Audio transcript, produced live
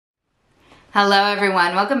Hello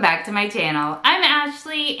everyone, welcome back to my channel. I'm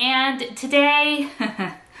Ashley and today,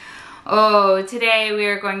 today we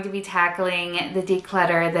are going to be tackling the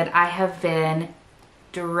declutter that I have been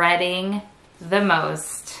dreading the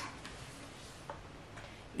most.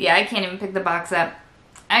 Yeah, I can't even pick the box up.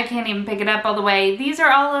 I can't even pick it up all the way. These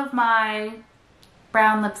are all of my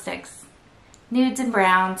brown lipsticks. Nudes and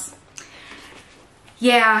browns.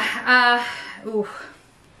 Yeah,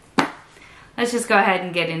 let's just go ahead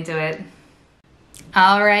and get into it.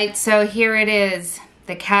 All right, so here it is,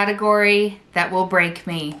 the category that will break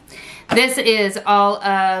me. This is all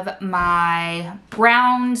of my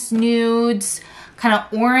browns, nudes, kind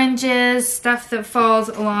of oranges, stuff that falls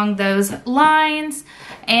along those lines,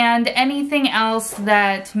 and anything else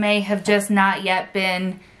that may have just not yet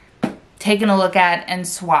been taken a look at and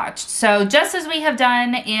swatched. So just as we have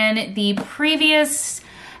done in the previous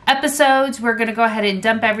episodes, we're gonna go ahead and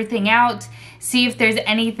dump everything out, see if there's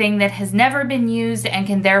anything that has never been used and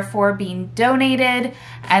can therefore be donated,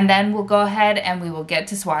 and then we'll go ahead and we will get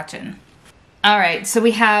to swatching. All right, so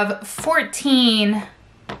we have 14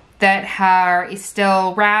 that are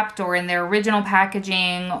still wrapped or in their original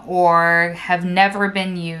packaging or have never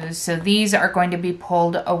been used. So these are going to be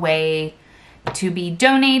pulled away to be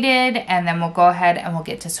donated, and then we'll go ahead and we'll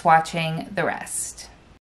get to swatching the rest.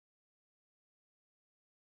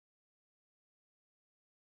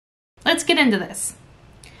 Let's get into this.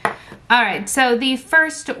 All right, so the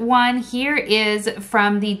first one here is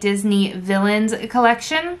from the Disney Villains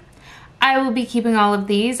collection. I will be keeping all of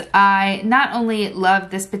these. I not only love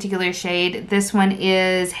this particular shade, this one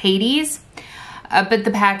is Hades, but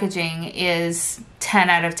the packaging is 10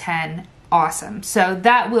 out of 10 awesome. So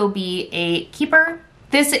that will be a keeper.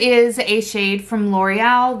 This is a shade from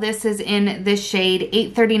L'Oreal. This is in the shade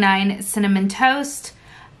 839 Cinnamon Toast.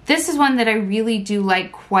 This is one that I really do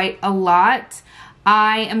like quite a lot.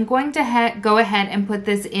 I am going to go ahead and put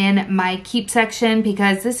this in my keep section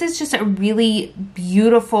because this is just a really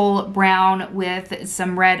beautiful brown with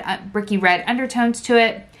some red, bricky red undertones to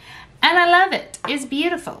it. And I love it. It's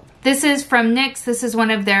beautiful. This is from NYX. This is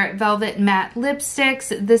one of their Velvet Matte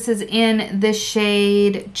Lipsticks. This is in the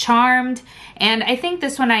shade Charmed. And I think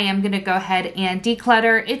this one I am going to go ahead and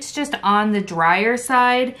declutter. It's just on the drier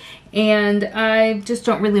side, and I just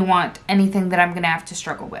don't really want anything that I'm going to have to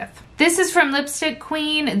struggle with. This is from Lipstick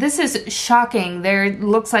Queen. This is shocking. There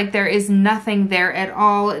looks like there is nothing there at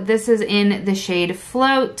all. This is in the shade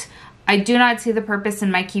Float. I do not see the purpose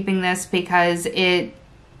in my keeping this because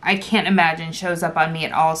I can't imagine shows up on me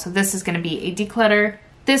at all. So this is going to be a declutter.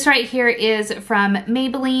 This right here is from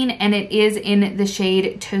Maybelline, and it is in the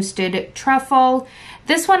shade Toasted Truffle.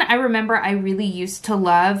 This one I remember I really used to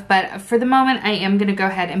love, but for the moment I am going to go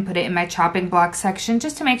ahead and put it in my chopping block section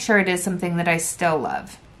just to make sure it is something that I still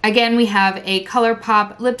love. Again, we have a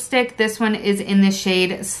ColourPop lipstick. This one is in the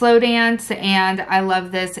shade Slow Dance, and I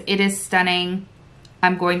love this. It is stunning.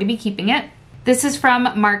 I'm going to be keeping it. This is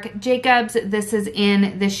from Marc Jacobs. This is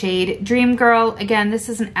in the shade Dream Girl. Again, this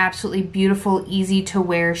is an absolutely beautiful, easy to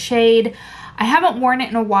wear shade. I haven't worn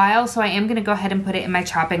it in a while, so I am going to go ahead and put it in my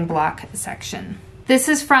chopping block section. This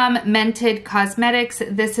is from Mented Cosmetics.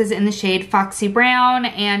 This is in the shade Foxy Brown,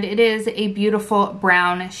 and it is a beautiful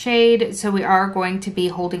brown shade, so we are going to be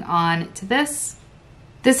holding on to this.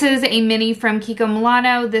 This is a mini from Kiko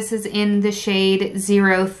Milano. This is in the shade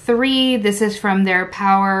 03. This is from their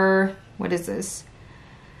Power... What is this?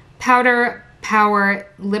 Powder Power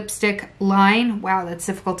lipstick line. Wow, that's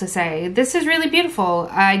difficult to say. This is really beautiful.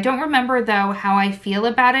 I don't remember though how I feel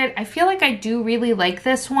about it. I feel like I do really like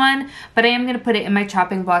this one, but I am going to put it in my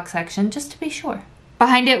chopping block section just to be sure.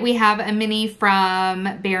 Behind it we have a mini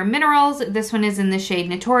from Bare Minerals. This one is in the shade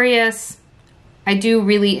Notorious. I do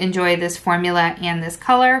really enjoy this formula and this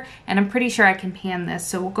color, and I'm pretty sure I can pan this,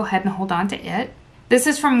 so we'll go ahead and hold on to it. This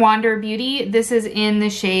is from Wander Beauty. This is in the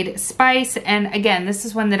shade Spice, and again, this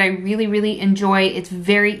is one that I really, really enjoy. It's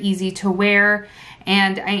very easy to wear,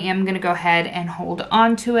 and I am going to go ahead and hold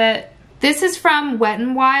on to it. This is from Wet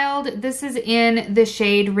n Wild. This is in the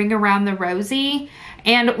shade Ring Around the Rosy,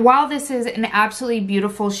 and while this is an absolutely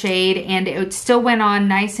beautiful shade and it still went on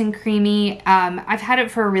nice and creamy, I've had it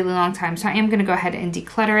for a really long time, so I am going to go ahead and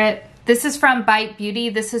declutter it. This is from Bite Beauty.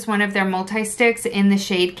 This is one of their multi-sticks in the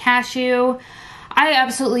shade Cashew. I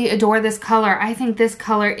absolutely adore this color. I think this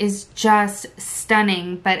color is just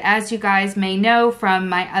stunning, but as you guys may know from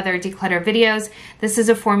my other declutter videos, this is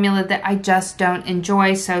a formula that I just don't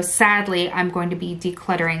enjoy, so sadly I'm going to be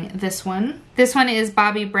decluttering this one. This one is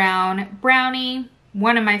Bobbi Brown Brownie,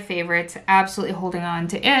 one of my favorites, absolutely holding on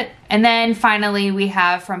to it. And then finally we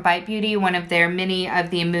have from Bite Beauty, one of their mini of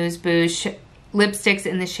the Amuse Bouche lipsticks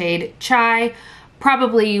in the shade Chai.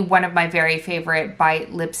 Probably one of my very favorite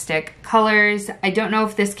Bite lipstick colors. I don't know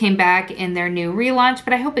if this came back in their new relaunch,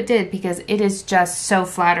 but I hope it did because it is just so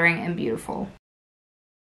flattering and beautiful.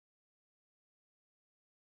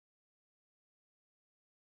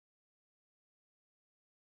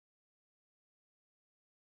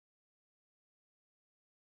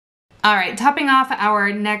 All right, topping off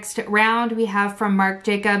our next round, we have from Marc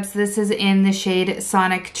Jacobs. This is in the shade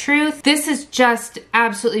Sonic Truth. This is just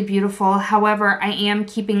absolutely beautiful. However, I am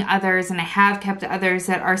keeping others, and I have kept others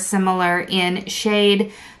that are similar in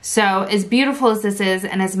shade. So as beautiful as this is,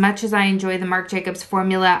 and as much as I enjoy the Marc Jacobs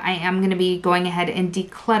formula, I am gonna be going ahead and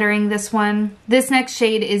decluttering this one. This next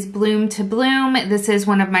shade is Bloom to Bloom. This is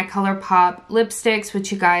one of my ColourPop lipsticks,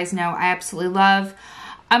 which you guys know I absolutely love.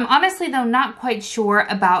 I'm honestly, though, not quite sure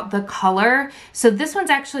about the color, so this one's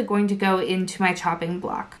actually going to go into my chopping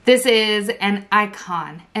block. This is an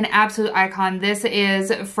icon, an absolute icon. This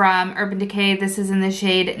is from Urban Decay. This is in the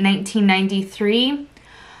shade 1993.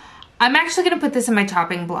 I'm actually going to put this in my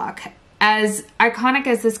chopping block. As iconic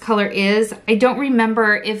as this color is, I don't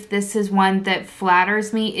remember if this is one that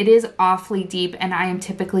flatters me. It is awfully deep, and I am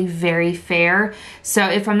typically very fair. So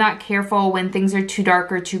if I'm not careful, when things are too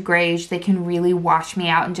dark or too grayish, they can really wash me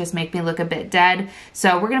out and just make me look a bit dead.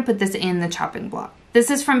 So we're gonna put this in the chopping block.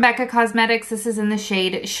 This is from Becca Cosmetics. This is in the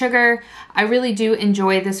shade Sugar. I really do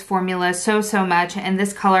enjoy this formula so much, and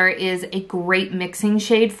this color is a great mixing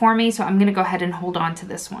shade for me, so I'm gonna go ahead and hold on to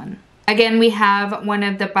this one. Again, we have one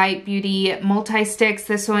of the Bite Beauty multi-sticks.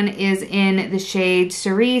 This one is in the shade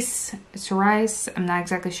Cerise. I'm not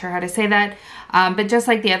exactly sure how to say that. But just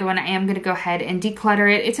like the other one, I am going to go ahead and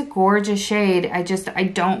declutter it. It's a gorgeous shade. I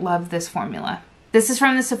don't love this formula. This is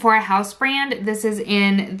from the Sephora House brand. This is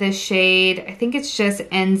in the shade, I think it's just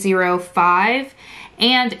N05.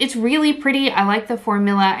 And it's really pretty. I like the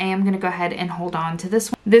formula. I am going to go ahead and hold on to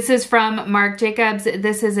this one. This is from Marc Jacobs.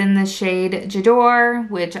 This is in the shade J'adore,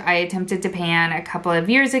 which I attempted to pan a couple of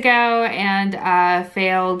years ago and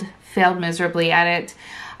failed miserably at it.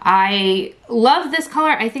 I love this color.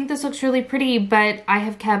 I think this looks really pretty, but I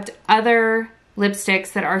have kept other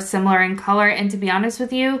lipsticks that are similar in color, and to be honest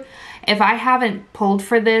with you, if I haven't pulled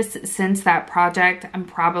for this since that project, I'm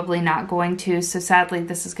probably not going to, so sadly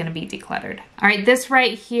this is going to be decluttered. All right, this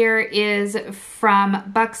right here is from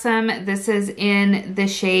Buxom. This is in the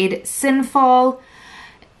shade Sinful.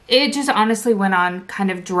 It just honestly went on kind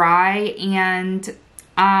of dry, and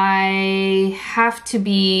I have to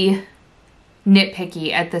be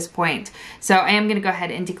nitpicky at this point, so I am going to go ahead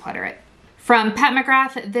and declutter it. From Pat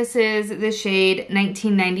McGrath, this is the shade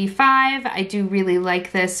 1995. I do really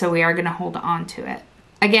like this, so we are going to hold on to it.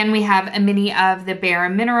 Again, we have a mini of the Bare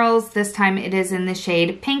Minerals. This time it is in the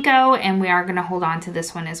shade Pinko, and we are going to hold on to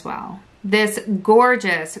this one as well. This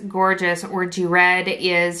gorgeous orangey red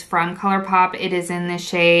is from ColourPop. It is in the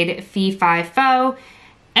shade Fee Fi Fo.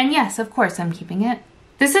 And yes, of course, I'm keeping it.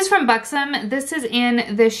 This is from Buxom. This is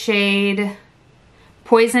in the shade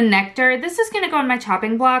Poison Nectar. This is going to go in my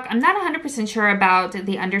chopping block. I'm not 100% sure about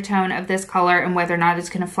the undertone of this color and whether or not it's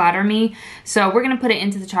going to flatter me. So we're going to put it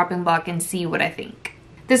into the chopping block and see what I think.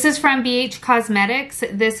 This is from BH Cosmetics.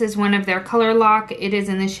 This is one of their color lock. It is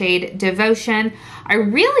in the shade Devotion. I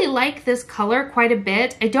really like this color quite a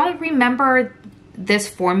bit. I don't remember this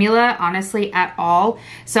formula, honestly, at all.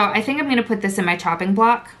 So I think I'm going to put this in my chopping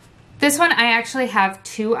block. This one I actually have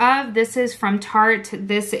two of. This is from Tarte.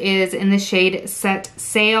 This is in the shade Set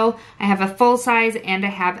Sail. I have a full size and I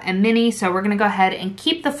have a mini, so we're gonna go ahead and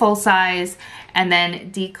keep the full size and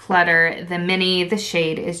then declutter the mini. The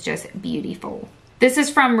shade is just beautiful. This is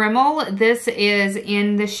from Rimmel. This is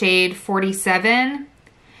in the shade 47.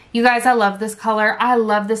 You guys, I love this color. I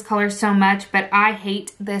love this color so much, but I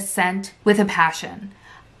hate this scent with a passion.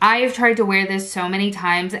 I have tried to wear this so many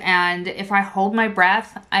times, and if I hold my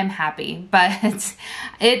breath, I'm happy. But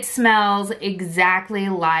it smells exactly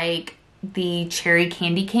like the cherry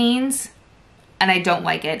candy canes, and I don't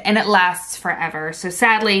like it. And it lasts forever. So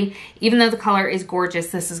sadly, even though the color is gorgeous,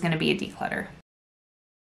 this is going to be a declutter.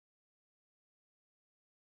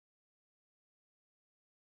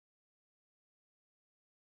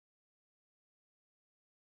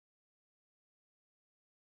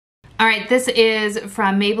 All right, this is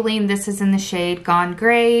from Maybelline. This is in the shade Gone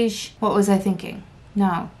Greige. What was I thinking?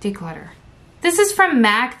 No, declutter. This is from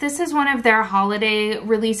MAC. This is one of their holiday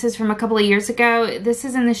releases from a couple of years ago. This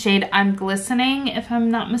is in the shade I'm Glistening, if I'm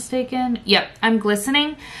not mistaken. Yep, I'm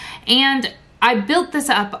Glistening. And I built this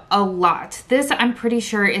up a lot. This, I'm pretty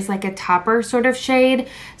sure, is like a topper sort of shade.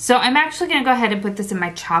 So I'm actually gonna go ahead and put this in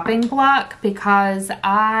my chopping block because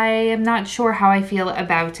I am not sure how I feel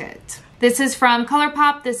about it. This is from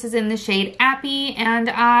ColourPop. This is in the shade Appy, and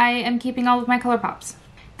I am keeping all of my ColourPops.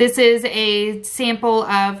 This is a sample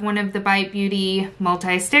of one of the Bite Beauty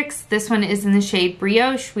multi-sticks. This one is in the shade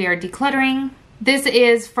Brioche. We are decluttering. This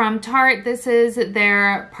is from Tarte. This is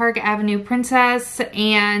their Park Avenue Princess,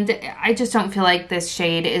 and I just don't feel like this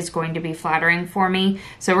shade is going to be flattering for me,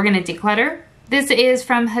 so we're going to declutter. This is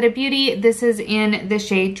from Huda Beauty. This is in the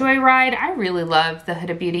shade Joyride. I really love the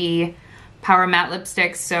Huda Beauty Power Matte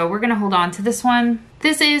lipsticks, so we're gonna hold on to this one.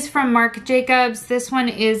 This is from Marc Jacobs. This one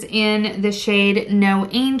is in the shade No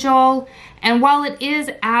Angel, and while it is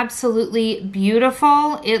absolutely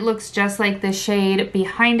beautiful, it looks just like the shade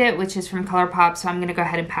behind it, which is from ColourPop, so I'm gonna go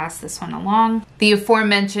ahead and pass this one along. The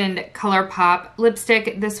aforementioned ColourPop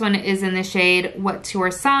lipstick, this one is in the shade What's Your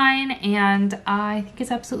Sign, and I think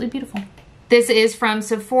it's absolutely beautiful. This is from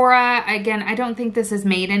Sephora. Again, I don't think this is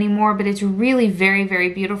made anymore, but it's really very, very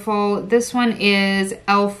beautiful. This one is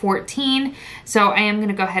L14, so I am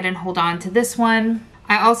gonna go ahead and hold on to this one.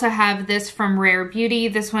 I also have this from Rare Beauty.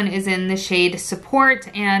 This one is in the shade Support,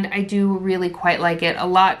 and I do really quite like it a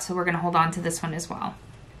lot, so we're gonna hold on to this one as well.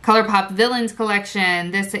 ColourPop Villains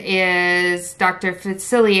Collection. This is Dr.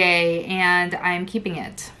 Facilier, and I'm keeping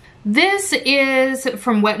it. This is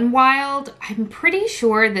from Wet n Wild. I'm pretty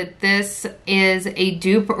sure that this is a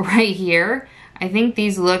dupe right here. I think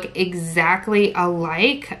these look exactly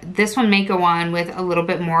alike. This one may go on with a little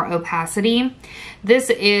bit more opacity.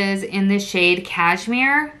 This is in the shade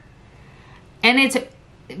Cashmere, and it's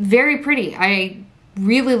very pretty. I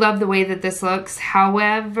really love the way that this looks.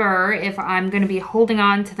 However, if I'm going to be holding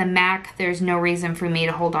on to the MAC, there's no reason for me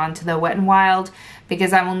to hold on to the Wet n Wild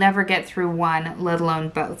because I will never get through one, let alone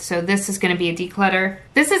both. So this is going to be a declutter.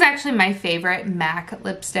 This is actually my favorite MAC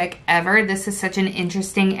lipstick ever. This is such an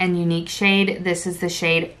interesting and unique shade. This is the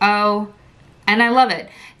shade O, and I love it.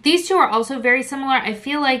 These two are also very similar. I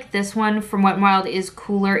feel like this one from Wet n Wild is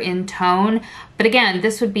cooler in tone, but again,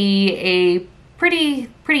 this would be a pretty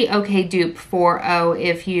okay dupe for O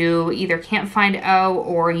if you either can't find O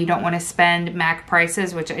or you don't want to spend MAC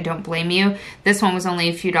prices, which I don't blame you. This one was only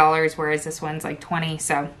a few dollars, whereas this one's like 20,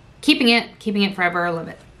 so keeping it forever, I love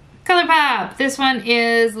it. ColourPop, this one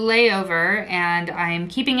is Layover, and I'm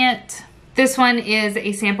keeping it. This one is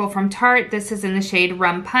a sample from Tarte. This is in the shade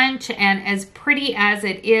Rum Punch, and as pretty as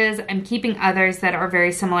it is, I'm keeping others that are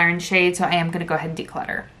very similar in shade, so I am gonna go ahead and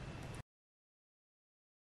declutter.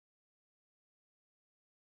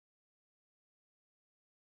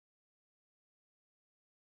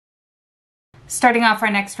 Starting off our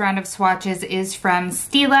next round of swatches is from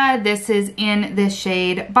Stila. This is in the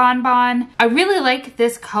shade Bonbon. I really like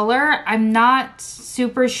this color. I'm not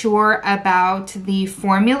super sure about the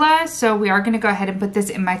formula, so we are gonna go ahead and put this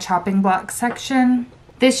in my chopping block section.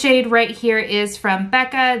 This shade right here is from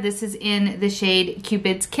Becca. This is in the shade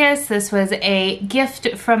Cupid's Kiss. This was a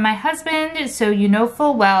gift from my husband, so you know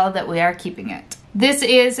full well that we are keeping it. This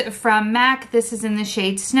is from MAC. This is in the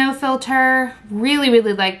shade Snow Filter. Really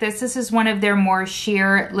like this. This is one of their more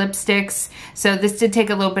sheer lipsticks. So this did take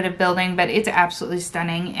a little bit of building, but it's absolutely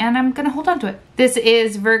stunning, and I'm gonna hold on to it. This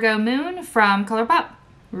is Virgo Moon from ColourPop.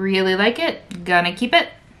 Really like it, gonna keep it.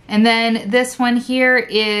 And then this one here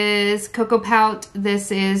is Cocoa Pout.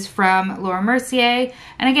 This is from Laura Mercier.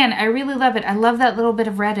 And again, I really love it. I love that little bit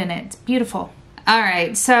of red in it. It's beautiful. All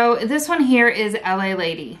right, so this one here is LA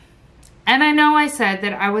Lady. And I know I said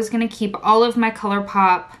that I was gonna keep all of my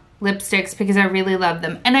ColourPop lipsticks because I really love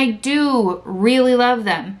them. And I do really love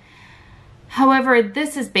them. However,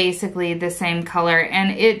 this is basically the same color,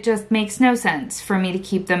 and it just makes no sense for me to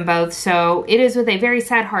keep them both. So it is with a very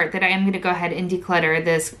sad heart that I am gonna go ahead and declutter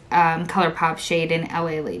this ColourPop shade in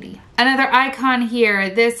LA Lady. Another icon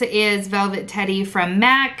here, this is Velvet Teddy from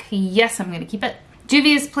MAC. Yes, I'm gonna keep it.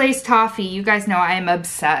 Juvia's Place Toffee, you guys know I am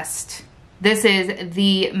obsessed. This is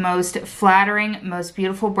the most flattering, most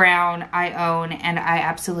beautiful brown I own, and I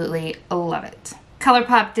absolutely love it.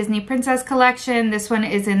 ColourPop Disney Princess Collection. This one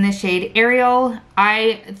is in the shade Ariel.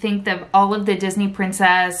 I think that all of the Disney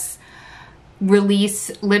Princess release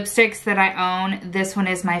lipsticks that I own, this one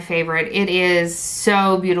is my favorite. It is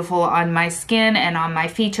so beautiful on my skin and on my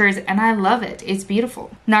features, and I love it. It's beautiful.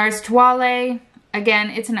 Nars Toile. Again,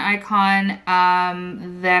 it's an icon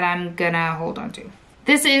that I'm gonna hold on to.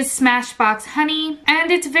 This is Smashbox Honey, and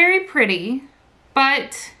it's very pretty,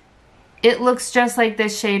 but it looks just like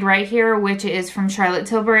this shade right here, which is from Charlotte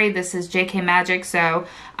Tilbury. This is JK Magic, so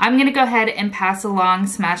I'm gonna go ahead and pass along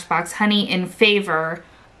Smashbox Honey in favor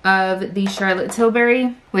of the Charlotte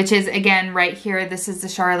Tilbury, which is, again, right here. This is the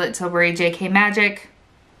Charlotte Tilbury JK Magic,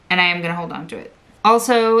 and I am gonna hold on to it.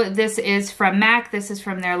 Also, this is from MAC. This is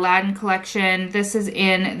from their Aladdin collection. This is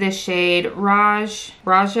in the shade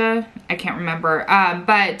Raja. I can't remember,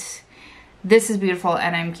 but this is beautiful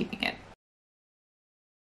and I'm keeping it.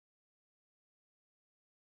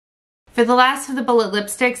 For the last of the bullet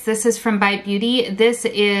lipsticks, this is from Bite Beauty. This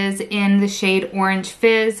is in the shade Orange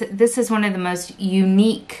Fizz. This is one of the most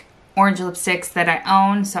unique orange lipsticks that I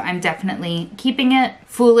own, so I'm definitely keeping it.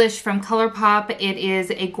 Foolish from ColourPop. It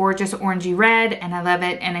is a gorgeous orangey red, and I love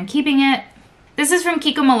it, and I'm keeping it. This is from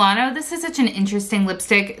Kiko Milano. This is such an interesting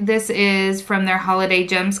lipstick. This is from their Holiday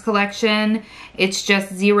Gems collection. It's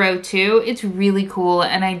just 02. It's really cool,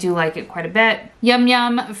 and I do like it quite a bit. Yum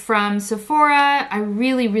Yum from Sephora. I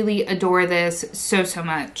really, really adore this so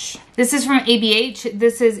much. This is from ABH.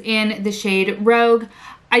 This is in the shade Rogue.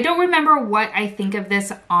 I don't remember what I think of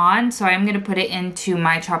this on, so I'm gonna put it into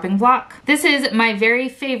my chopping block. This is my very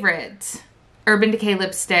favorite Urban Decay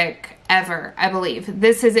lipstick ever, I believe.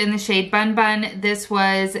 This is in the shade Bun Bun. This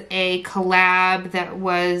was a collab that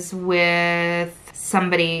was with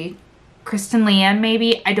somebody, Kristen Leanne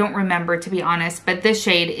maybe? I don't remember, to be honest, but this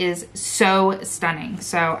shade is so stunning,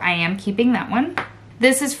 so I am keeping that one.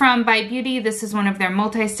 This is from Bite Beauty. This is one of their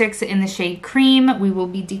multi-sticks in the shade Cream. We will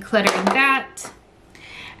be decluttering that.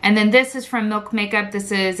 And then this is from Milk Makeup.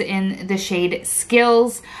 This is in the shade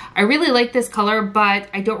Skills. I really like this color, but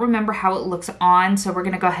I don't remember how it looks on, so we're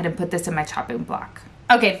gonna go ahead and put this in my chopping block.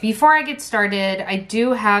 Okay, before I get started, I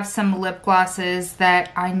do have some lip glosses that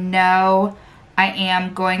I know I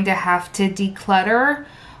am going to have to declutter,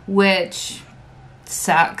 which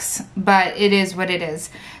sucks, but it is what it is.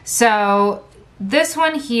 So this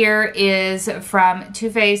one here is from Too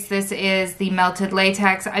Faced. This is the Melted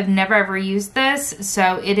Latex. I've never ever used this,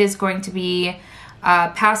 so it is going to be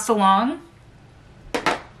passed along.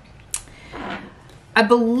 I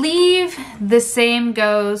believe the same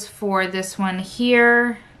goes for this one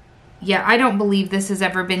here. Yeah, I don't believe this has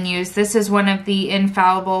ever been used. This is one of the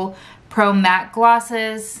Infallible Pro Matte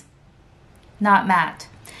Glosses. Not matte.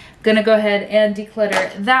 Gonna go ahead and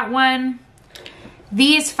declutter that one.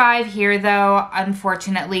 These 5 here, though,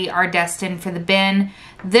 unfortunately, are destined for the bin.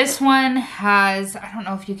 This one has, I don't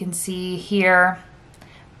know if you can see here,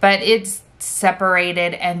 but it's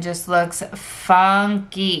separated and just looks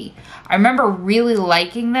funky. I remember really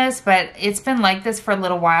liking this, but it's been like this for a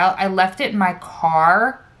little while. I left it in my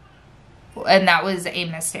car, and that was a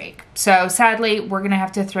mistake. So sadly, we're gonna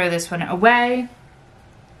have to throw this one away.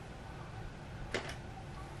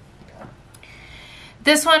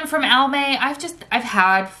 This one from Almay, I've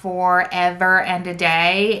had forever and a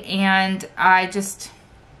day, and I'm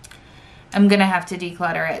gonna have to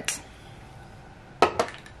declutter it.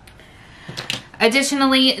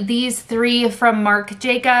 Additionally, these 3 from Marc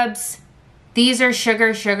Jacobs, these are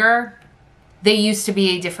Sugar Sugar. They used to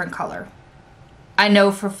be a different color. I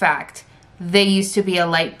know for a fact. They used to be a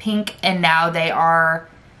light pink, and now they are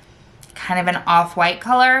kind of an off-white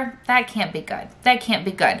color. That can't be good. That can't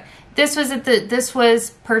be good. This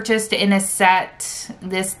was purchased in a set.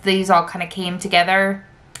 These all kind of came together.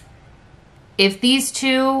 If these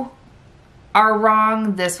 2 are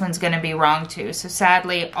wrong, this one's going to be wrong too. So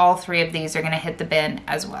sadly, all 3 of these are going to hit the bin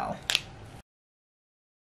as well.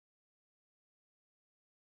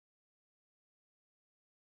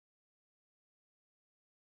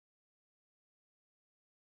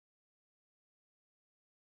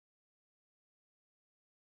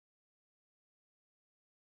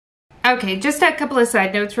 Okay, just a couple of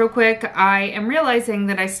side notes real quick. I am realizing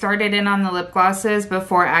that I started in on the lip glosses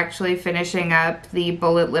before actually finishing up the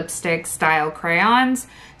bullet lipstick style crayons.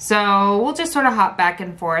 So we'll just sort of hop back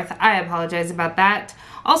and forth. I apologize about that.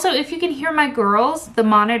 Also, if you can hear my girls, the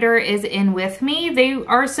monitor is in with me. They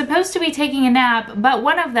are supposed to be taking a nap, but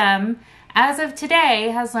one of them, as of today,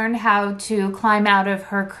 has learned how to climb out of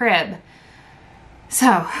her crib.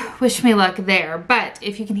 So, wish me luck there. But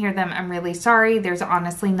if you can hear them, I'm really sorry. There's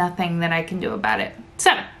honestly nothing that I can do about it.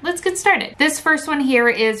 So, let's get started. This first one here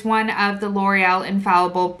is one of the L'Oreal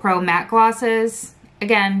Infallible Pro Matte Glosses.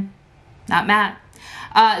 Again, not matte.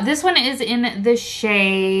 This one is in the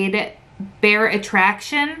shade Bare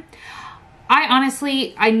Attraction.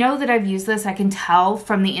 I know that I've used this, I can tell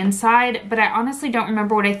from the inside, but I honestly don't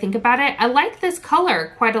remember what I think about it. I like this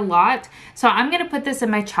color quite a lot, so I'm gonna put this in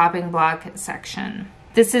my chopping block section.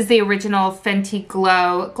 This is the original Fenty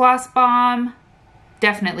Glow Gloss Bomb.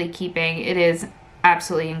 Definitely keeping, it is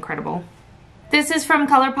absolutely incredible. This is from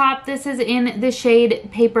ColourPop. This is in the shade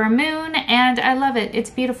Paper Moon, and I love it. It's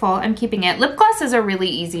beautiful. I'm keeping it. Lip glosses are really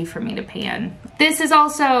easy for me to pan. This is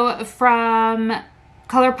also from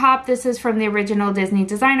ColourPop. This is from the original Disney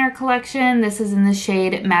Designer Collection. This is in the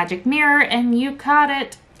shade Magic Mirror, and you caught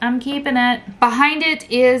it. I'm keeping it. Behind it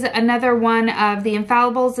is another one of the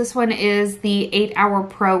Infallibles. This one is the 8 Hour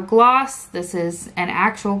Pro Gloss. This is an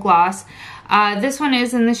actual gloss. This one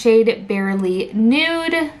is in the shade Barely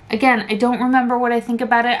Nude. Again, I don't remember what I think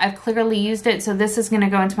about it. I've clearly used it, so this is going to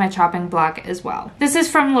go into my chopping block as well. This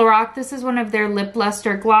is from Lorac. This is one of their Lip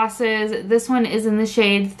Luster glosses. This one is in the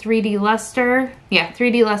shade 3D Luster. Yeah,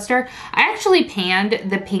 3D Luster. I actually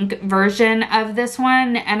panned the pink version of this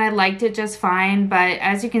one, and I liked it just fine, but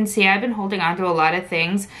as you can see, I've been holding on to a lot of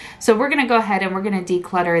things, so we're going to go ahead and we're going to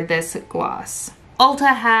declutter this gloss.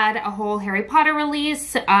 Ulta had a whole Harry Potter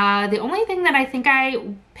release. The only thing that I think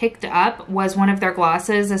I picked up was one of their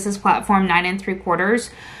glosses. This is Platform 9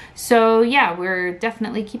 3/4. So yeah, we're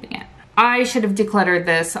definitely keeping it. I should have decluttered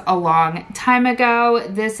this a long time ago.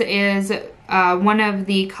 This is one of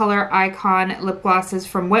the Color Icon lip glosses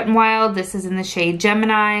from Wet n Wild. This is in the shade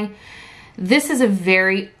Gemini. This is a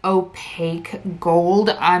very opaque gold.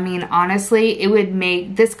 I mean, honestly, it would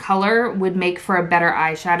make, this color would make for a better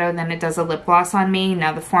eyeshadow than it does a lip gloss on me.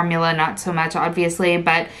 Now the formula, not so much obviously,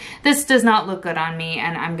 but this does not look good on me,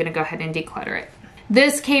 and I'm gonna go ahead and declutter it.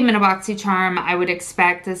 This came in a BoxyCharm, I would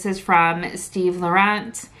expect. This is from Steve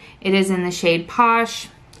Laurent. It is in the shade Posh.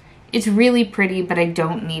 It's really pretty, but I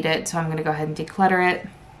don't need it, so I'm gonna go ahead and declutter it.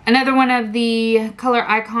 Another one of the Color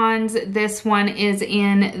Icons, this one is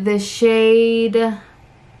in the shade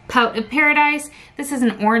Pout of Paradise. This is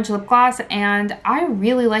an orange lip gloss, and I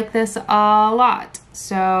really like this a lot,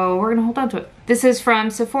 so we're gonna hold on to it. This is from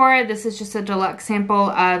Sephora. This is just a deluxe sample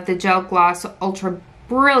of the Gel Gloss Ultra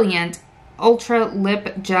Brilliant Ultra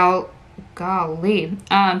Lip Gel. Golly.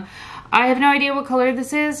 I have no idea what color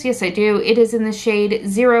this is. Yes, I do. It is in the shade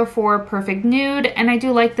 04 Perfect Nude, and I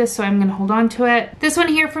do like this, so I'm gonna hold on to it. This one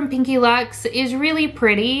here from Pinky Luxe is really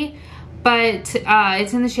pretty, but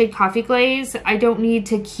it's in the shade Coffee Glaze. I don't need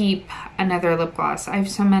to keep another lip gloss. I have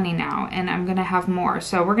so many now, and I'm gonna have more,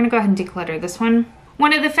 so we're gonna go ahead and declutter this one.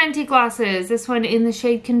 One of the Fenty glosses, this one in the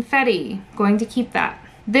shade Confetti. Going to keep that.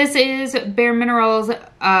 This is Bare Minerals.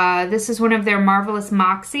 This is one of their Marvelous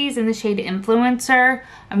Moxies in the shade Influencer.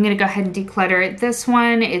 I'm going to go ahead and declutter it. This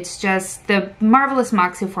one, it's just, the Marvelous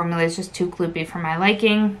Moxie formula is just too gloopy for my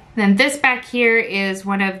liking. Then this back here is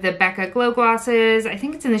one of the Becca Glow Glosses. I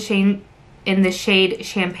think it's in the shade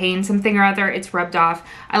Champagne something or other. It's rubbed off.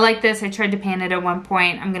 I like this. I tried to pan it at one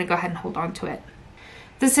point. I'm going to go ahead and hold on to it.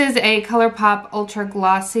 This is a ColourPop Ultra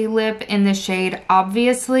Glossy Lip in the shade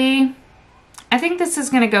Obviously. I think this is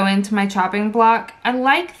going to go into my chopping block. I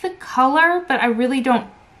like the color, but I really don't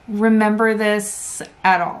remember this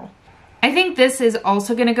at all. I think this is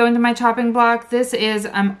also going to go into my chopping block. This is,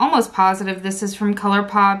 I'm almost positive this is from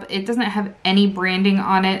ColourPop. It doesn't have any branding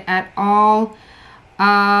on it at all.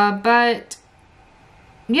 But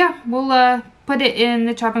yeah, we'll put it in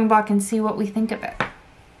the chopping block and see what we think of it.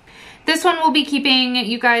 This one we'll be keeping.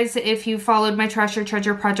 You guys, if you followed my Trash Your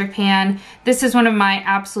Treasure project pan, this is one of my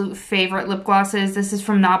absolute favorite lip glosses. This is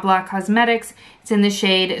from Nabla Cosmetics. It's in the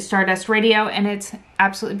shade Stardust Radio, and it's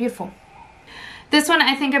absolutely beautiful. This one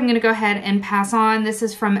I think I'm going to go ahead and pass on. This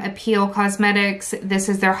is from Appeal Cosmetics. This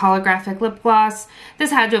is their holographic lip gloss. This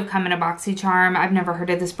had to have come in a BoxyCharm. I've never heard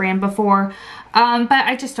of this brand before, but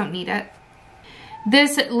I just don't need it.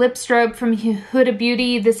 This lip strobe from Huda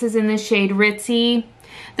Beauty. This is in the shade Ritzy.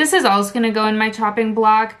 This is also going to go in my chopping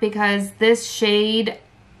block because this shade,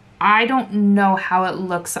 I don't know how it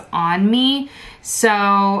looks on me.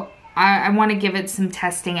 So I want to give it some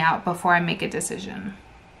testing out before I make a decision.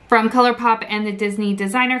 From ColourPop and the Disney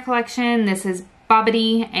Designer Collection, this is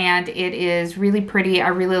Bobbity, and it is really pretty. I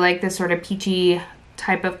really like this sort of peachy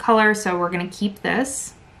type of color, so we're going to keep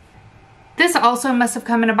this. This also must have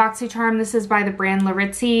come in a BoxyCharm. This is by the brand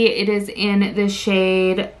Laritzi. It is in the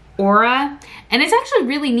shade Aura, and it's actually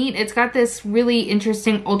really neat. It's got this really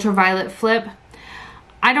interesting ultraviolet flip.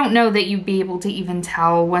 I don't know that you'd be able to even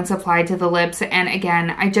tell once applied to the lips, and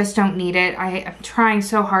again, I just don't need it. I am trying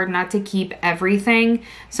so hard not to keep everything,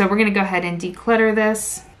 so we're gonna go ahead and declutter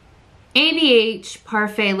this. ABH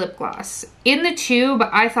Parfait Lip Gloss. In the tube,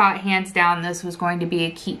 I thought hands down this was going to be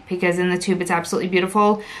a keep because in the tube it's absolutely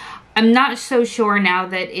beautiful. I'm not so sure now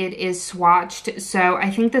that it is swatched, so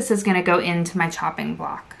I think this is gonna go into my chopping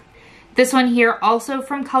block. This one here, also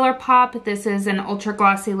from ColourPop. This is an ultra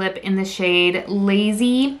glossy lip in the shade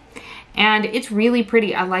Lazy, and it's really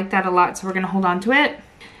pretty. I like that a lot, so we're gonna hold on to it.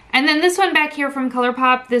 And then this one back here from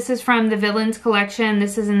ColourPop, this is from the Villains collection.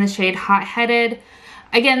 This is in the shade Hot Headed.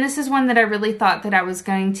 Again, this is one that I really thought that I was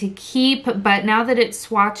going to keep, but now that it's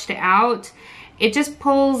swatched out, it just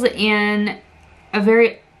pulls in a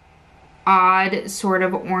very odd sort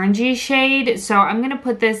of orangey shade. So I'm gonna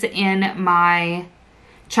put this in my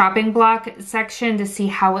chopping block section to see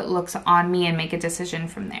how it looks on me and make a decision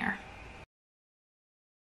from there.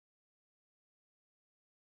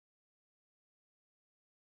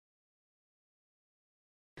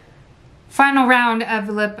 Final round of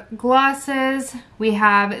lip glosses. We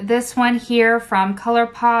have this one here from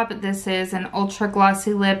ColourPop. This is an ultra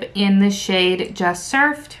glossy lip in the shade Just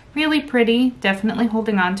Surfed. Really pretty, definitely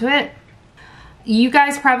holding on to it. You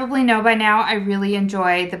guys probably know by now I really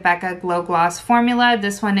enjoy the Becca Glow Gloss formula.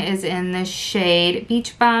 This one is in the shade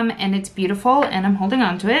Beach Bum and it's beautiful and I'm holding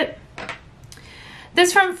on to it.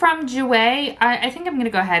 This from Jouer, I think I'm gonna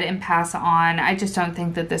go ahead and pass on. I just don't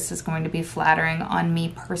think that this is going to be flattering on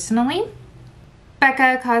me personally.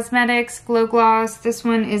 Becca Cosmetics Glow Gloss. This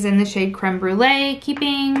one is in the shade Creme Brulee,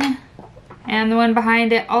 keeping. And the one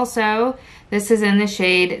behind it also, this is in the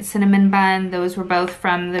shade Cinnamon Bun. Those were both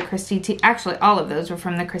from the Christy Teigen, actually all of those were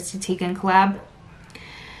from the Christy Teigen collab.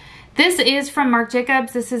 This is from Marc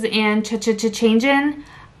Jacobs. This is in Cha-Cha-Cha-Changin'.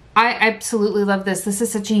 I absolutely love this. This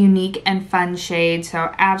is such a unique and fun shade,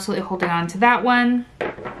 so absolutely holding on to that one.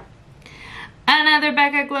 Another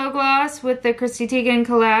Becca Glow Gloss with the Christy Teigen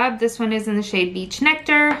collab. This one is in the shade Beach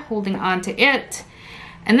Nectar, holding on to it.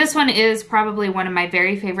 And this one is probably one of my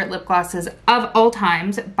very favorite lip glosses of all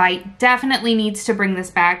times. Bite definitely needs to bring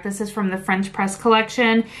this back. This is from the French Press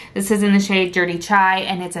collection. This is in the shade Dirty Chai,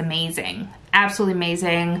 and it's amazing. Absolutely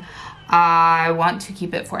amazing. I want to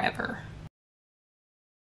keep it forever.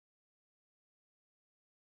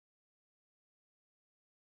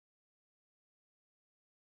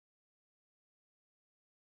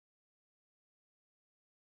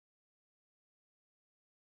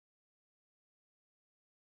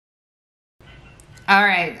 All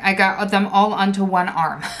right, I got them all onto one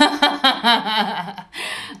arm.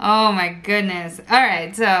 Oh my goodness. All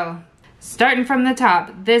right, so starting from the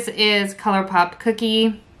top, this is ColourPop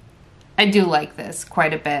Cookie. I do like this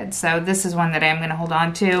quite a bit, so this is one that I am gonna hold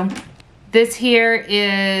on to. This here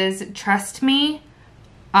is Trust Me.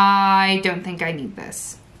 I don't think I need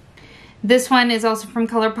this. This one is also from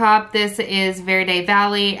ColourPop. This is Verde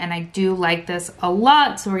Valley, and I do like this a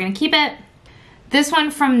lot, so we're gonna keep it. This one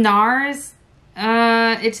from NARS.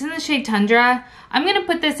 It's in the shade Tundra. I'm gonna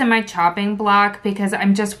put this in my chopping block because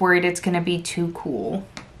I'm just worried it's gonna be too cool.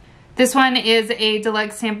 This one is a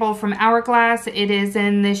deluxe sample from Hourglass. It is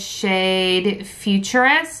in the shade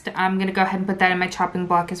Futurist. I'm gonna go ahead and put that in my chopping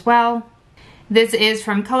block as well. This is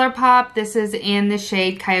from ColourPop. This is in the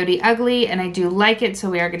shade Coyote Ugly, and I do like it, so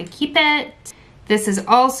we are gonna keep it. This is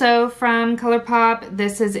also from ColourPop.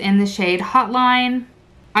 This is in the shade Hotline.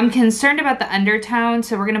 I'm concerned about the undertone,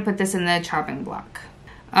 so we're gonna put this in the chopping block.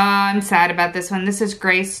 I'm sad about this one. This is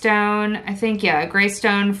Greystone, I think, yeah,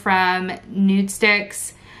 Greystone from Nude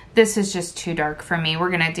Sticks. This is just too dark for me.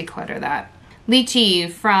 We're gonna declutter that. Lychee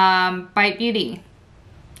from Bite Beauty,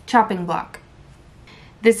 chopping block.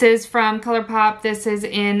 This is from ColourPop. This is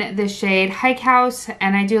in the shade Hike House,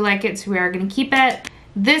 and I do like it, so we are gonna keep it.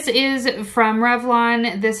 This is from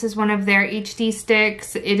Revlon. This is one of their HD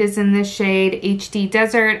sticks. It is in the shade HD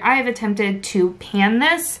Desert. I have attempted to pan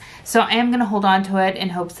this, so I am going to hold on to it in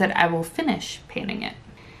hopes that I will finish panning it.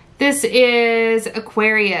 This is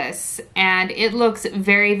Aquarius, and it looks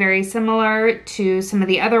very, very similar to some of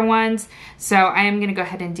the other ones, so I am going to go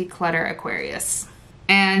ahead and declutter Aquarius.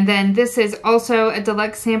 And then this is also a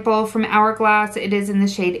deluxe sample from Hourglass. It is in the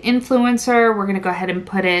shade Influencer. We're gonna go ahead and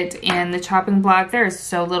put it in the chopping block. There is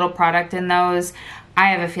so little product in those. I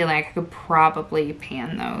have a feeling I could probably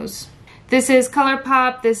pan those. This is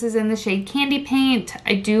ColourPop. This is in the shade Candy Paint.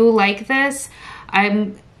 I do like this.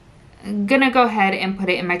 I'm gonna go ahead and put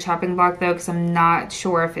it in my chopping block though, because I'm not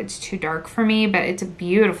sure if it's too dark for me, but it's a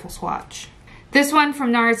beautiful swatch. This one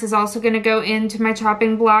from NARS is also going to go into my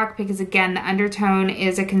chopping block because, again, the undertone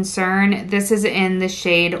is a concern. This is in the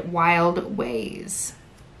shade Wild Ways.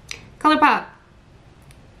 ColourPop,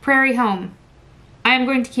 Prairie Home. I am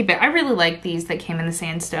going to keep it. I really like these that came in the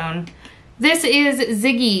sandstone. This is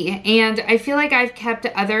Ziggy, and I feel like I've kept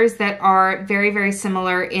others that are very, very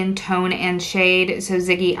similar in tone and shade. So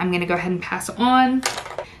Ziggy, I'm going to go ahead and pass on.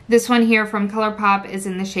 This one here from ColourPop is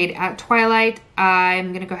in the shade At Twilight.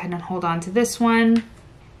 I'm gonna go ahead and hold on to this one.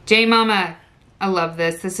 J Mama, I love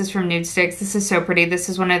this. This is from Nude Sticks. This is so pretty. This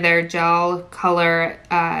is one of their gel color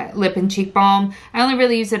lip and cheek balm. I only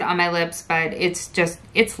really use it on my lips, but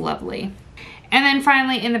it's lovely. And then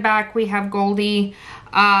finally in the back we have Goldie.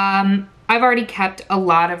 I've already kept a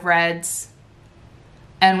lot of reds,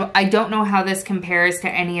 and I don't know how this compares to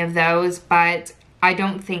any of those, but I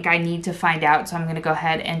don't think I need to find out, so I'm gonna go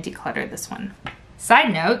ahead and declutter this one.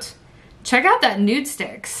 Side note, check out that Nude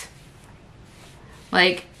Sticks.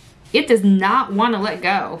 Like, it does not wanna let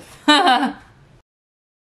go.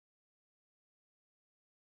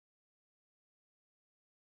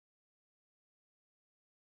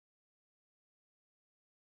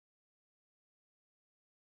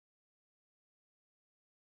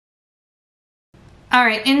 All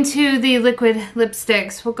right, into the liquid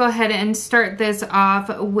lipsticks. We'll go ahead and start this off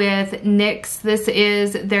with NYX. This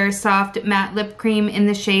is their soft matte lip cream in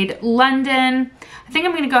the shade London. I think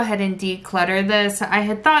I'm gonna go ahead and declutter this. I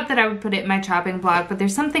had thought that I would put it in my chopping block, but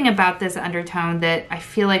there's something about this undertone that I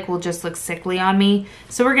feel like will just look sickly on me.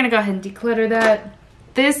 So we're gonna go ahead and declutter that.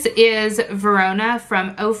 This is Verona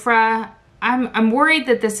from Ofra. I'm worried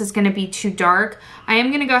that this is gonna be too dark. I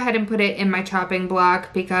am gonna go ahead and put it in my chopping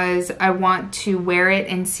block because I want to wear it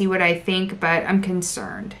and see what I think, but I'm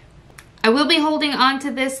concerned. I will be holding on to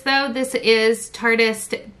this though. This is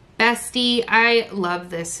Tartist Bestie. I love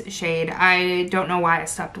this shade. I don't know why I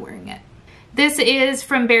stopped wearing it. This is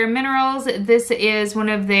from Bare Minerals. This is one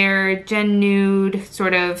of their Gen Nude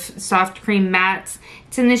sort of soft cream mattes.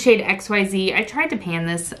 It's in the shade XYZ. I tried to pan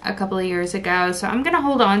this a couple of years ago, so I'm gonna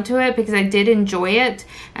hold on to it because I did enjoy it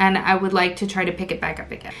and I would like to try to pick it back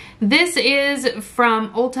up again. This is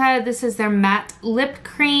from Ulta. This is their matte lip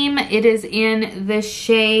cream. It is in the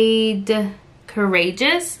shade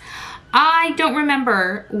Courageous. I don't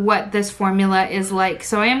remember what this formula is like,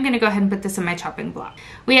 so I am going to go ahead and put this in my chopping block.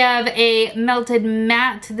 We have a melted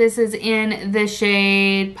matte. This is in the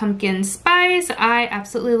shade Pumpkin Spice. I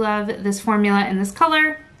absolutely love this formula and this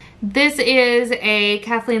color. This is a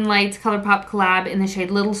Kathleen Lights ColourPop collab in the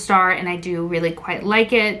shade Little Star, and I do really quite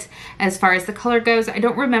like it. As far as the color goes, I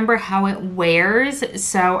don't remember how it wears,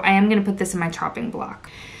 so I am going to put this in my chopping block.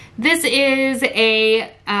 This is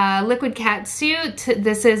a liquid catsuit.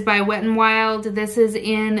 This is by Wet n Wild. This is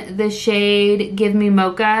in the shade Give Me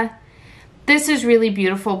Mocha. This is really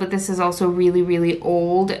beautiful, but this is also really, really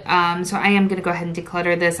old. So I am going to go ahead and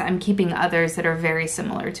declutter this. I'm keeping others that are very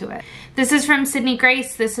similar to it. This is from Sydney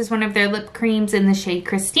Grace. This is one of their lip creams in the shade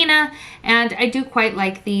Christina, and I do quite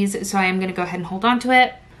like these, so I am going to go ahead and hold on to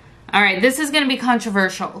it. All right, this is going to be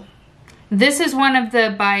controversial. This is one of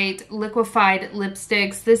the Bite liquefied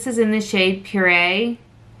lipsticks. This is in the shade Puree.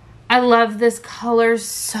 I love this color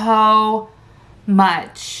so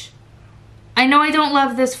much. I know I don't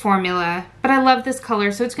love this formula, but I love this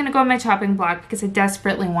color, so it's gonna go in my chopping block because I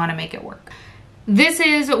desperately wanna make it work. This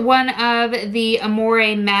is one of the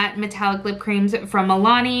Amore matte metallic lip creams from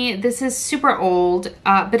Milani. This is super old,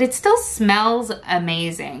 but it still smells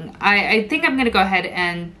amazing. I think I'm gonna go ahead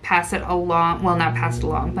and pass it along. Well, not pass it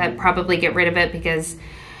along, but probably get rid of it because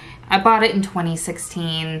I bought it in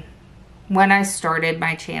 2016 when I started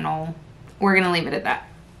my channel. We're gonna leave it at that.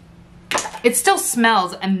 It still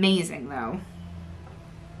smells amazing though.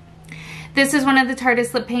 This is one of the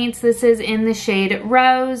Tartist lip paints. This is in the shade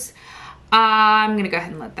Rose. I'm gonna go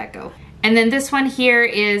ahead and let that go. And then this one here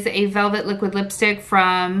is a velvet liquid lipstick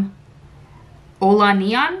from Ola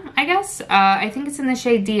Neon, I guess. I think it's in the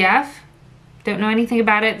shade DF. Don't know anything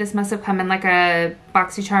about it. This must have come in like a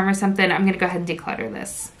BoxyCharm or something. I'm gonna go ahead and declutter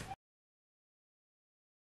this.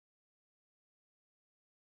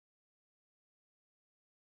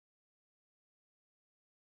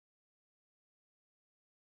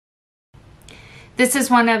 This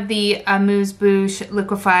is one of the Amuse Bouche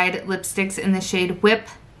liquefied lipsticks in the shade Whip.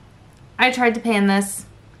 I tried to pan this.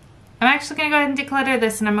 I'm actually gonna go ahead and declutter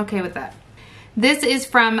this and I'm okay with that. This is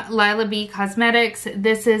from Lila B Cosmetics.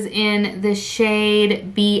 This is in the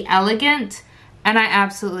shade Be Elegant, and I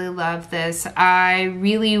absolutely love this. I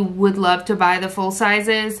really would love to buy the full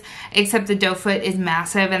sizes, except the doe foot is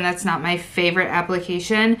massive and that's not my favorite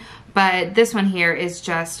application, but this one here is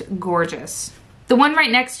just gorgeous. The one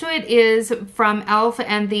right next to it is from e.l.f.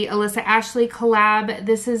 and the Alyssa Ashley collab.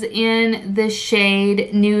 This is in the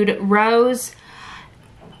shade Nude Rose.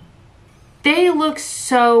 They look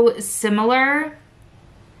so similar,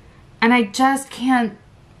 and I just can't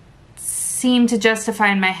seem to justify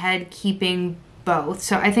in my head keeping both.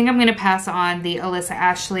 So I think I'm gonna pass on the Alyssa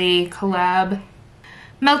Ashley collab.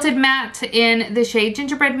 Melted Matte in the shade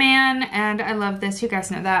Gingerbread Man, and I love this, you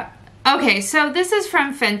guys know that. Okay, so this is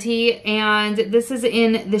from Fenty, and this is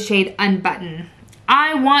in the shade Unbutton.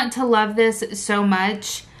 I want to love this so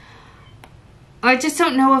much. I just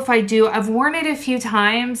don't know if I do. I've worn it a few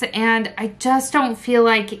times, and I just don't feel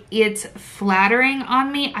like it's flattering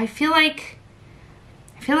on me. I feel like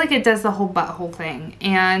it does the whole butthole thing,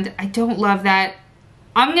 and I don't love that.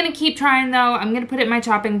 I'm gonna keep trying though. I'm gonna put it in my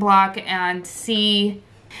chopping block and see.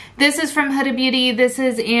 This is from Huda Beauty. This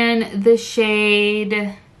is in the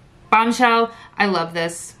shade Bombshell. I love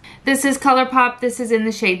this. This is ColourPop. This is in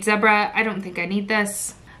the shade Zebra. I don't think I need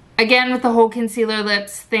this. Again, with the whole concealer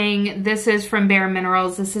lips thing, this is from Bare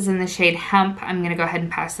Minerals. This is in the shade Hemp. I'm gonna go ahead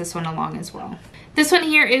and pass this one along as well. This one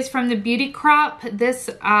here is from the Beauty Crop. This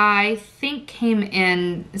I think came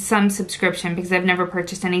in some subscription because I've never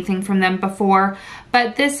purchased anything from them before.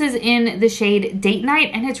 But this is in the shade Date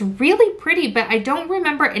Night and it's really pretty, but I don't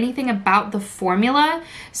remember anything about the formula.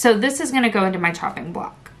 So this is gonna go into my chopping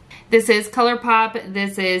block. This is ColourPop.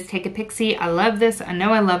 This is Take a Pixie. I love this. I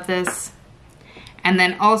know I love this. And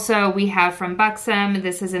then also we have from Buxom.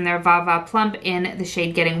 This is in their Va Va Plump in the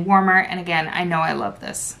shade Getting Warmer. And again, I know I love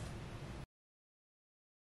this.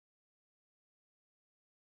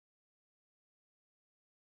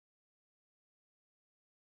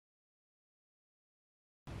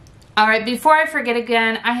 All right, before I forget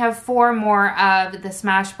again, I have 4 more of the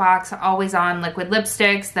Smashbox Always On liquid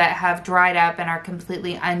lipsticks that have dried up and are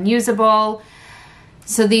completely unusable.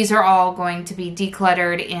 So these are all going to be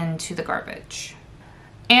decluttered into the garbage.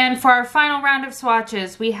 And for our final round of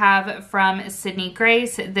swatches, we have from Sydney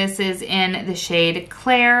Grace. This is in the shade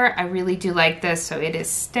Claire. I really do like this, so it is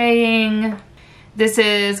staying. This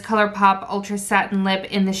is ColourPop Ultra Satin Lip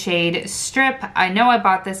in the shade Strip. I know I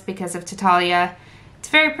bought this because of Tatalia. It's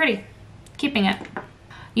very pretty. Keeping it.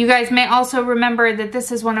 You guys may also remember that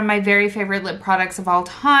this is one of my very favorite lip products of all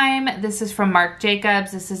time. This is from Marc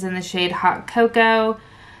Jacobs. This is in the shade Hot Cocoa.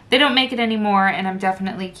 They don't make it anymore and I'm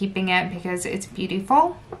definitely keeping it because it's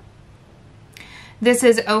beautiful. This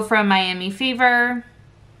is Ofra Miami Fever.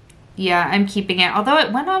 Yeah, I'm keeping it. Although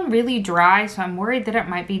it went on really dry, so I'm worried that it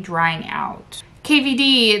might be drying out.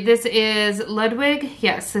 KVD, this is Ludwig.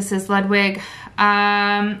 Yes, this is Ludwig.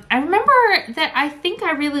 I remember that I think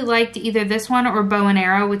I really liked either this one or Bow and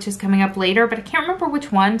Arrow, which is coming up later, but I can't remember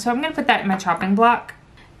which one, so I'm going to put that in my chopping block.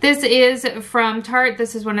 This is from Tarte.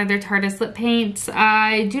 This is one of their Tarteist lip paints.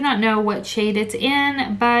 I do not know what shade it's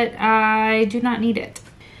in, but I do not need it.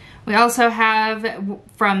 We also have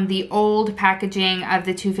from the old packaging of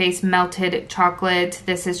the Too Faced Melted Chocolate.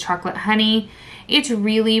 This is Chocolate Honey. It's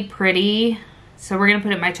really pretty, so we're going to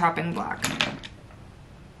put it in my chopping block.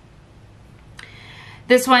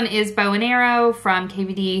 This one is Bow and Arrow from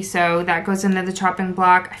KVD, so that goes into the chopping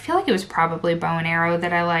block. I feel like it was probably Bow and Arrow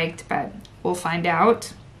that I liked, but we'll find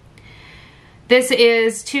out. This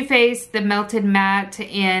is Too Faced, the Melted Matte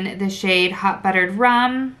in the shade Hot Buttered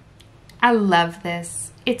Rum. I love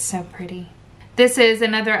this. It's so pretty. This is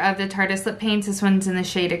another of the Tarteist lip paints. This one's in the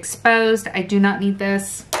shade Exposed. I do not need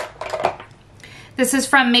this. This is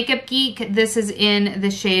from Makeup Geek. This is in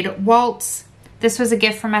the shade Waltz. This was a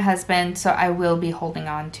gift from my husband, so I will be holding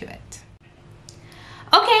on to it.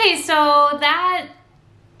 Okay, so that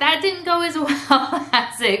didn't go as well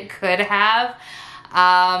as it could have.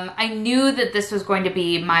 I knew that this was going to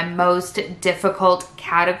be my most difficult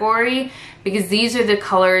category because these are the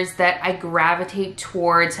colors that I gravitate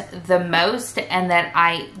towards the most and that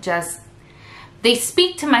they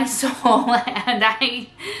speak to my soul and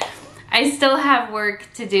I still have work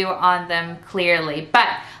to do on them clearly. But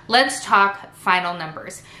let's talk final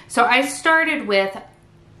numbers. So I started with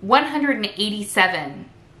 187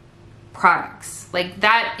 products. Like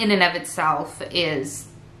that in and of itself is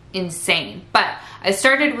insane. But I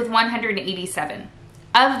started with 187. Of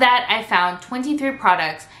that, I found 23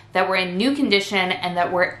 products that were in new condition and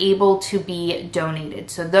that were able to be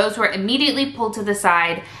donated. So those were immediately pulled to the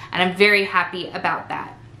side and I'm very happy about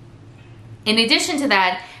that. In addition to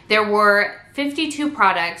that, there were 52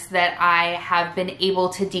 products that I have been able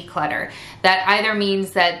to declutter. That either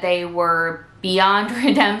means that they were beyond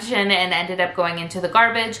redemption and ended up going into the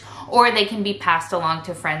garbage, or they can be passed along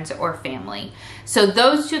to friends or family. So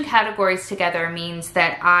those two categories together means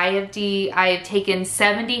that I have taken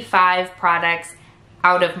 75 products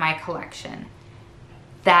out of my collection.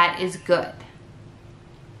 That is good.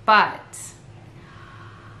 But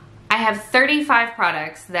I have 35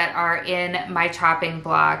 products that are in my chopping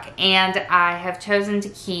block and I have chosen to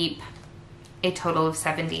keep a total of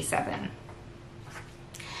 77.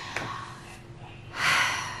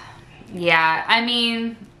 Yeah, I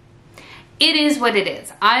mean, it is what it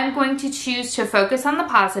is. I'm going to choose to focus on the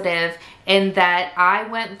positive in that I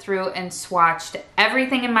went through and swatched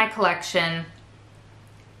everything in my collection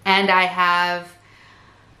and I have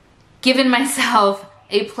given myself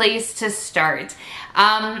a place to start.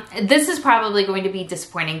 This is probably going to be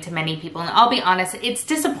disappointing to many people, and I'll be honest, it's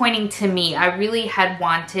disappointing to me. I really had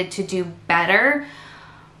wanted to do better,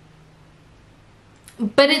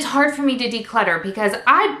 but it's hard for me to declutter because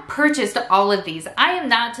I purchased all of these. I am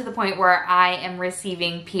not to the point where I am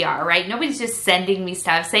receiving PR, right? Nobody's just sending me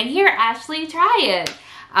stuff saying, here, Ashley, try it.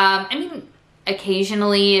 I mean,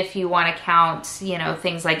 occasionally if you want to count, you know,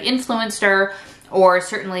 things like Influencer or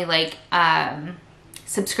certainly like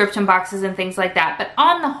subscription boxes and things like that. But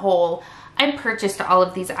on the whole, I purchased all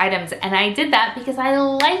of these items, and I did that because I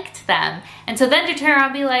liked them. And so then to turn around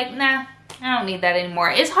and be like, nah, I don't need that anymore.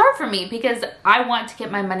 It's hard for me because I want to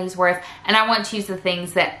get my money's worth, and I want to use the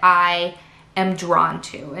things that I am drawn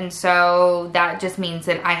to. And so that just means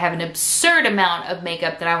that I have an absurd amount of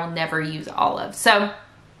makeup that I will never use all of. So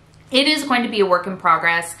it is going to be a work in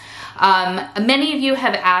progress. Many of you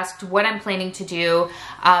have asked what I'm planning to do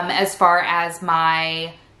as far as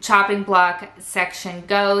my chopping block section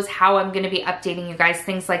goes, how I'm going to be updating you guys,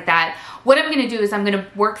 things like that. What I'm going to do is I'm going to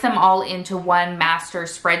work them all into one master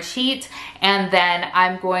spreadsheet, and then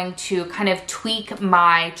I'm going to kind of tweak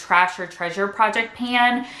my trash or treasure project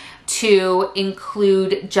pan to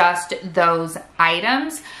include just those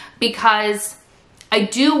items, because I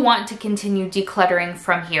do want to continue decluttering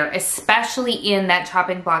from here, especially in that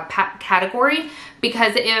chopping block category,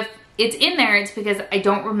 because if it's in there, it's because I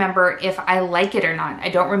don't remember if I like it or not. I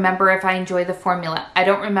don't remember if I enjoy the formula. I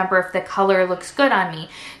don't remember if the color looks good on me.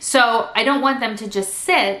 So I don't want them to just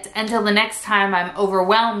sit until the next time I'm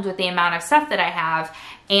overwhelmed with the amount of stuff that I have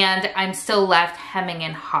and I'm still left hemming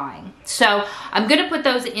and hawing. So I'm gonna put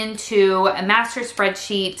those into a master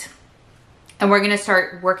spreadsheet, and we're gonna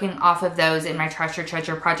start working off of those in my Trash or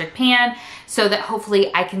Treasure project pan, so that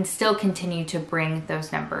hopefully I can still continue to bring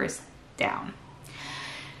those numbers down.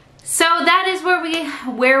 So that is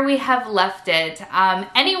where we have left it.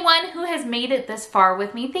 Anyone who has made it this far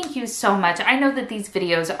with me, thank you so much. I know that these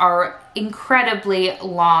videos are incredibly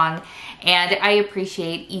long, and I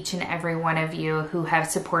appreciate each and every one of you who have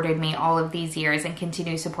supported me all of these years and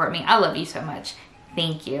continue to support me. I love you so much.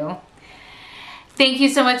 Thank you. Thank you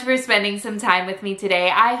so much for spending some time with me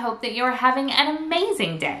today. I hope that you're having an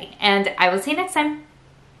amazing day, and I will see you next time.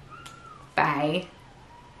 Bye.